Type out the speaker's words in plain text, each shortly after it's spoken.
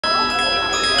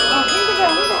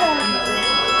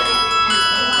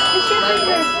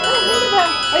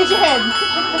Raise your head.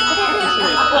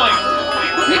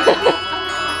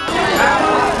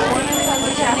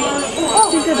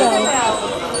 Tinkerbell.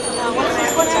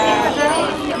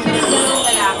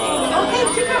 Okay,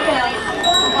 Tinkerbell.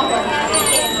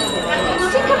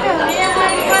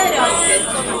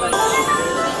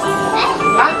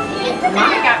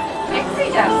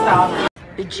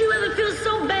 Did you ever feel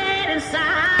so bad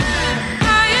inside?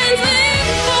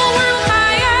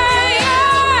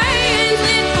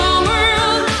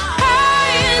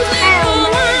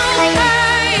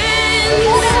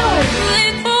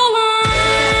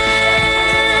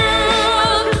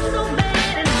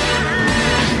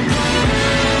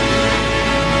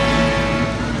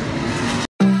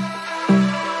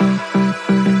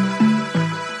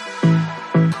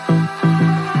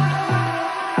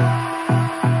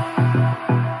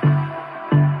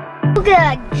 Look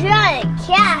at a giant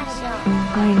castle.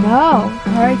 I know.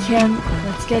 All right, Ken.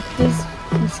 Let's get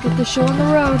the show on the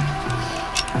road.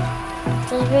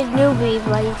 There's new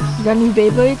Beyblades. You got new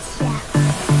Beyblades? Yeah.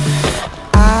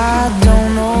 I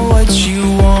don't know what you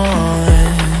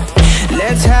want.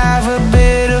 Let's have a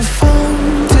bit of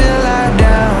fun till I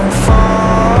downfall.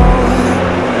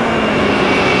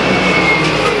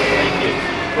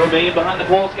 Remain behind the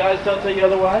poles, guys. Don't tell you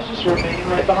otherwise. Just remain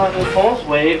right behind the poles.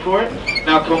 Wait for it.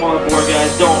 Now come on board,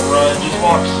 guys. Don't run. Just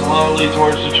walk slowly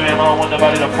towards the tram. I don't want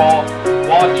nobody to fall.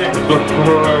 Watching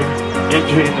before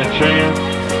entering the tram.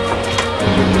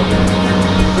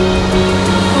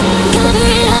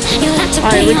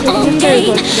 Alright, we're taking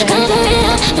Beyblades today.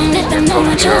 Don't let them know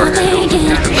what you're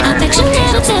thinking. Affection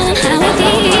never tell them how it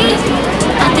feels.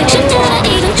 Affection never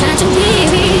even try to be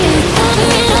real. Cover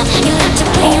it up, you like to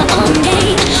play your own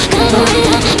game. Cover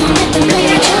it up, don't let them know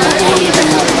what you're thinking.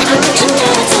 Affection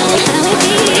never tell them how it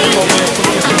feels.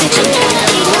 Affection never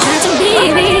even try to be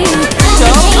real.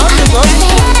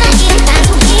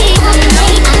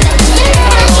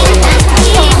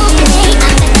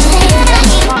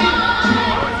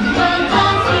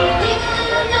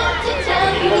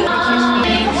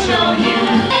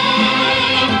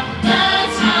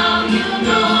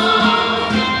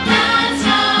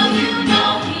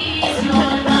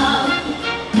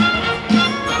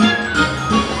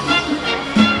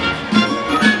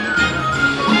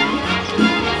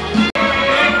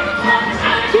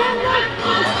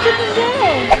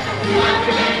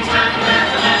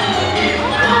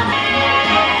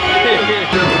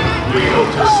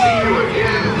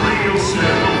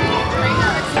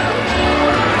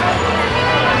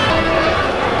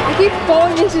 I keep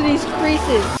falling into these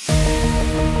creases.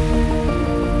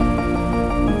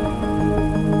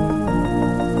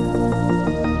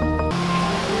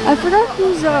 I forgot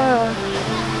who's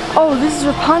oh, this is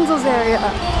Rapunzel's area.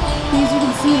 Because you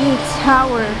can see the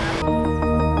tower.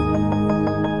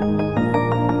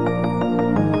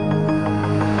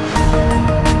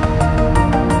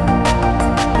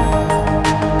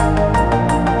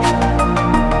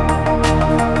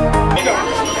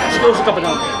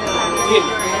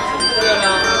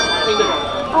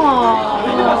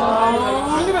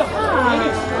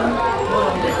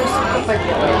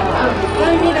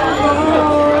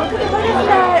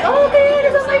 Oh, there,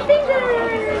 it's on my fingers.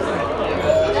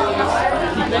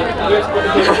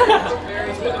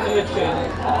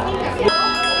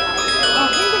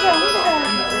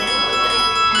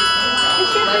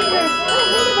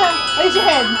 Raise your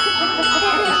head.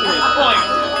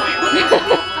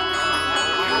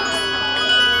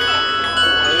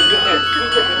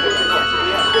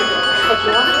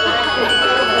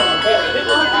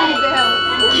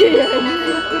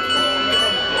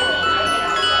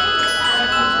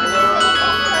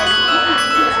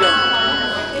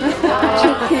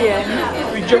 Cayenne.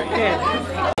 We jump in.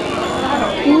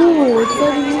 Ooh, it's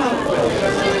floating out.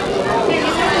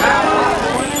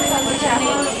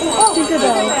 Oh,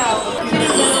 Tinkerbell.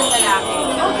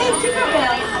 Okay,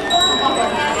 Tinkerbell.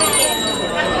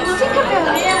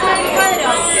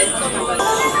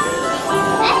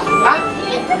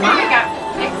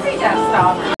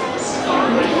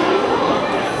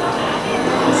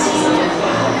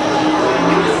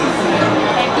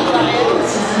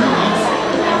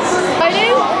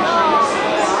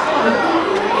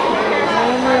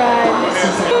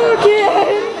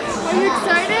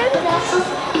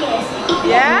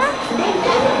 Yeah?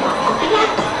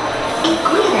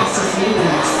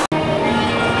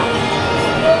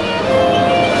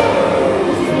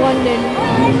 This is London.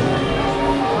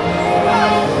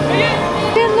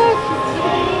 Hey, look!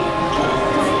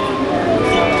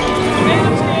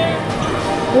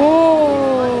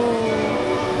 Whoa!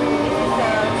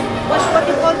 What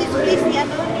do you call this place?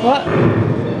 What?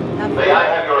 May I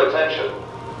have your attention?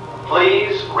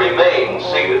 Please remain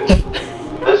seated.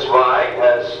 This ride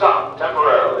has stopped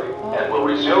temporarily and will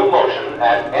resume motion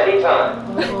at any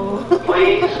time.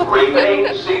 Please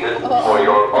remain seated for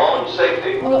your own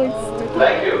safety. Oh, it's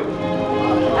Thank you.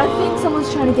 I think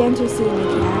someone's trying to get into a scene they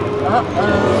can't.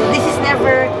 This is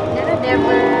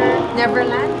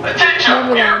Neverland.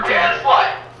 Attention, Aircast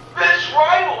Flight. This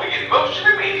ride will begin motion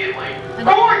immediately.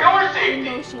 For your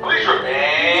safety, please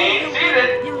remain seated.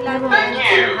 Thank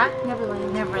you.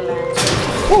 Neverland.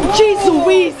 Oh, jeez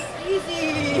Louise!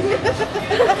 Easy.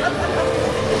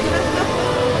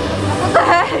 What the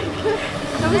heck?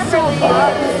 That was so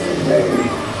fun. There's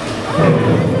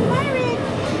a pirate.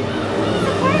 There's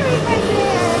a pirate right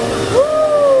there.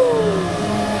 Woo!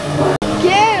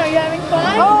 Again, are you having fun?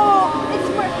 Oh, it's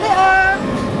for the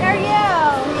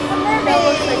Ariel. The mermaid. That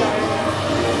looks like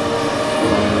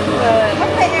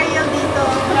What's the Ariel dito?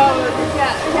 no,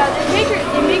 yeah,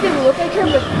 they make her look like her,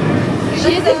 but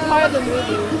she isn't part of the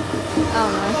movie. I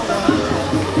don't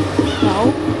know.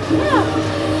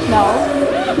 No.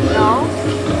 It's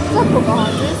not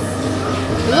Pocahontas.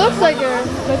 It looks like her,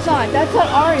 but it's not. That's not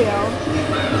Ariel.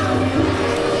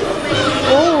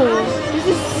 Oh, this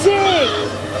is sick.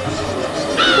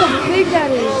 Look how big that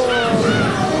is.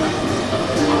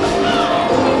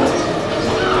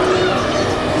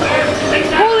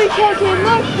 Holy cow, kid,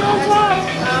 look, they're on top.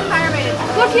 Pirate.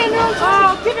 Look, kid, they're on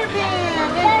top. Oh, Peter Pan.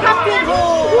 And Captain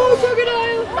Hook. Whoa,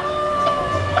 crocodile.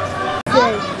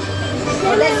 Okay. So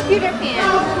that's Peter Pan.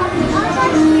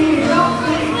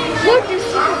 Look, there's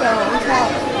Tinkerbell on top.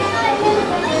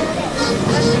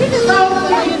 That's Peter Pan.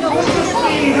 You know what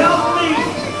Help me!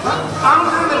 I'm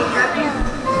gonna get you.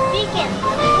 Beacon,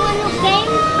 you want a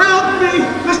game? Help me!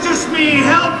 Mr. Smee,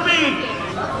 help me!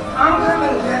 I'm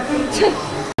gonna get you.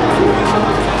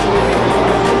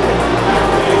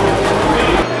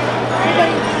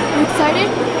 Everybody excited?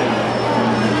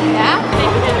 Yeah?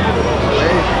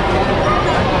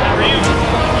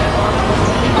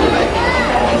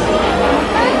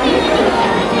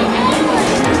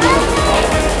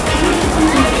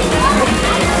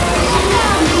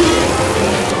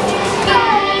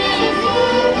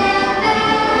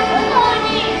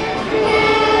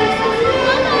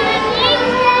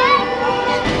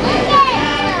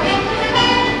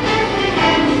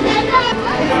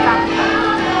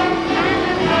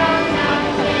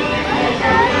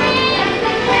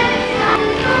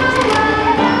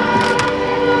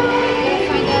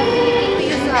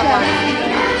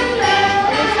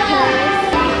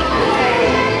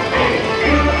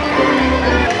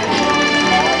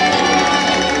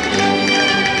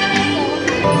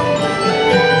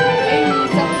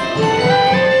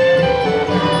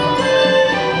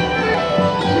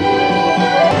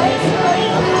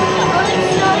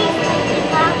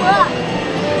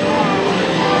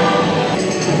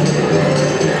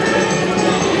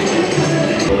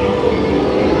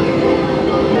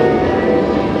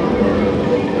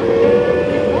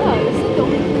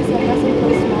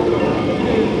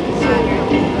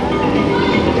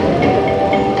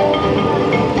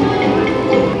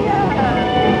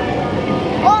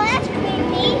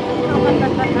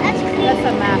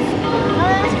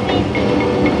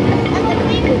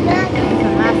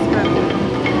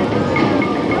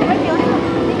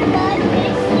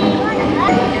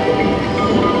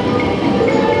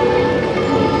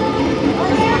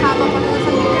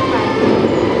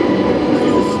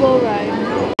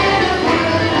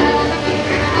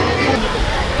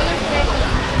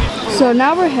 So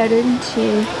now we're headed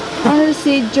to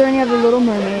Undersea Journey of the Little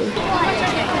Mermaid.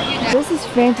 This is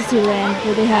Fantasyland,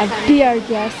 where they have Be Our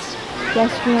Guest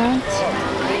restaurant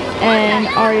and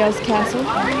Ariel's Castle.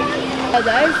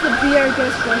 That is the Be Our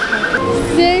Guest restaurant.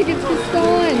 It's sick, it's the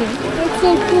sun. That's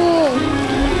so cool.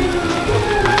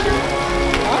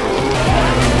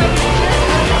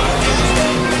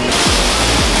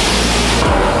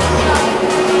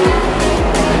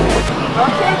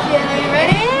 Okay, kid, are you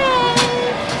ready?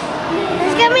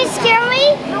 It's gonna be scary?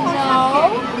 No.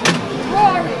 Where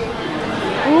are we?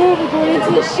 Ooh, we're going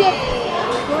into the ship.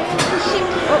 Going into the ship.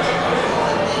 Oh.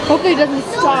 Hopefully it doesn't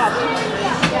stop.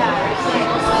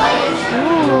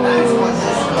 Ooh.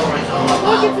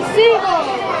 Look, it's a seagull.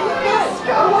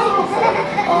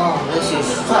 Oh, this is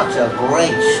such a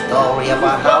great story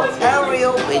about how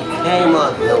Ariel became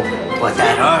a human. But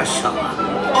that Ursula,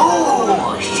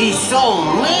 oh, she's so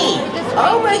mean.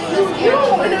 I'll make you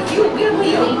human if you give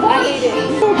me a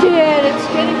voice. Oh, kid, it's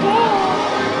getting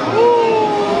cold. Ooh.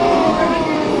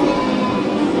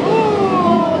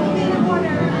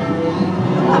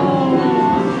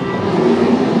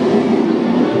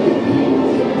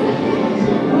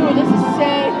 Ooh, this is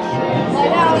sick.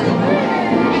 Light out.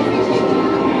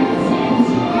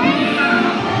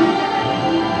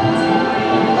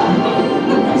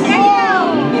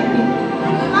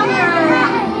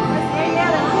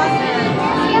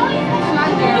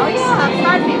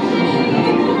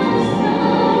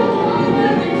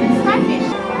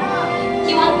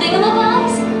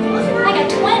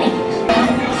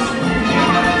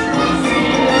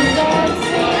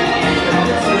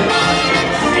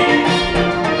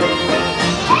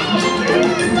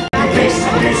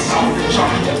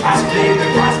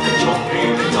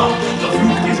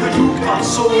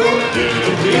 You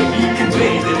can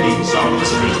play the leaves on the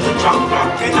street, the junk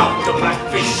rocking out the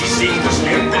blackfish. You see the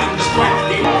shrimp and the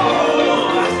splendid.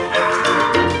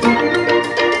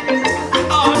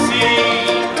 Oh, see.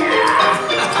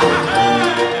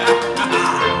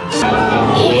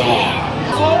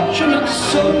 Fortunate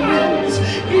souls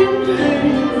in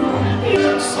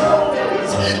pain,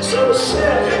 souls so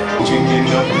sad. Drinking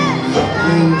up the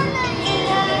rain.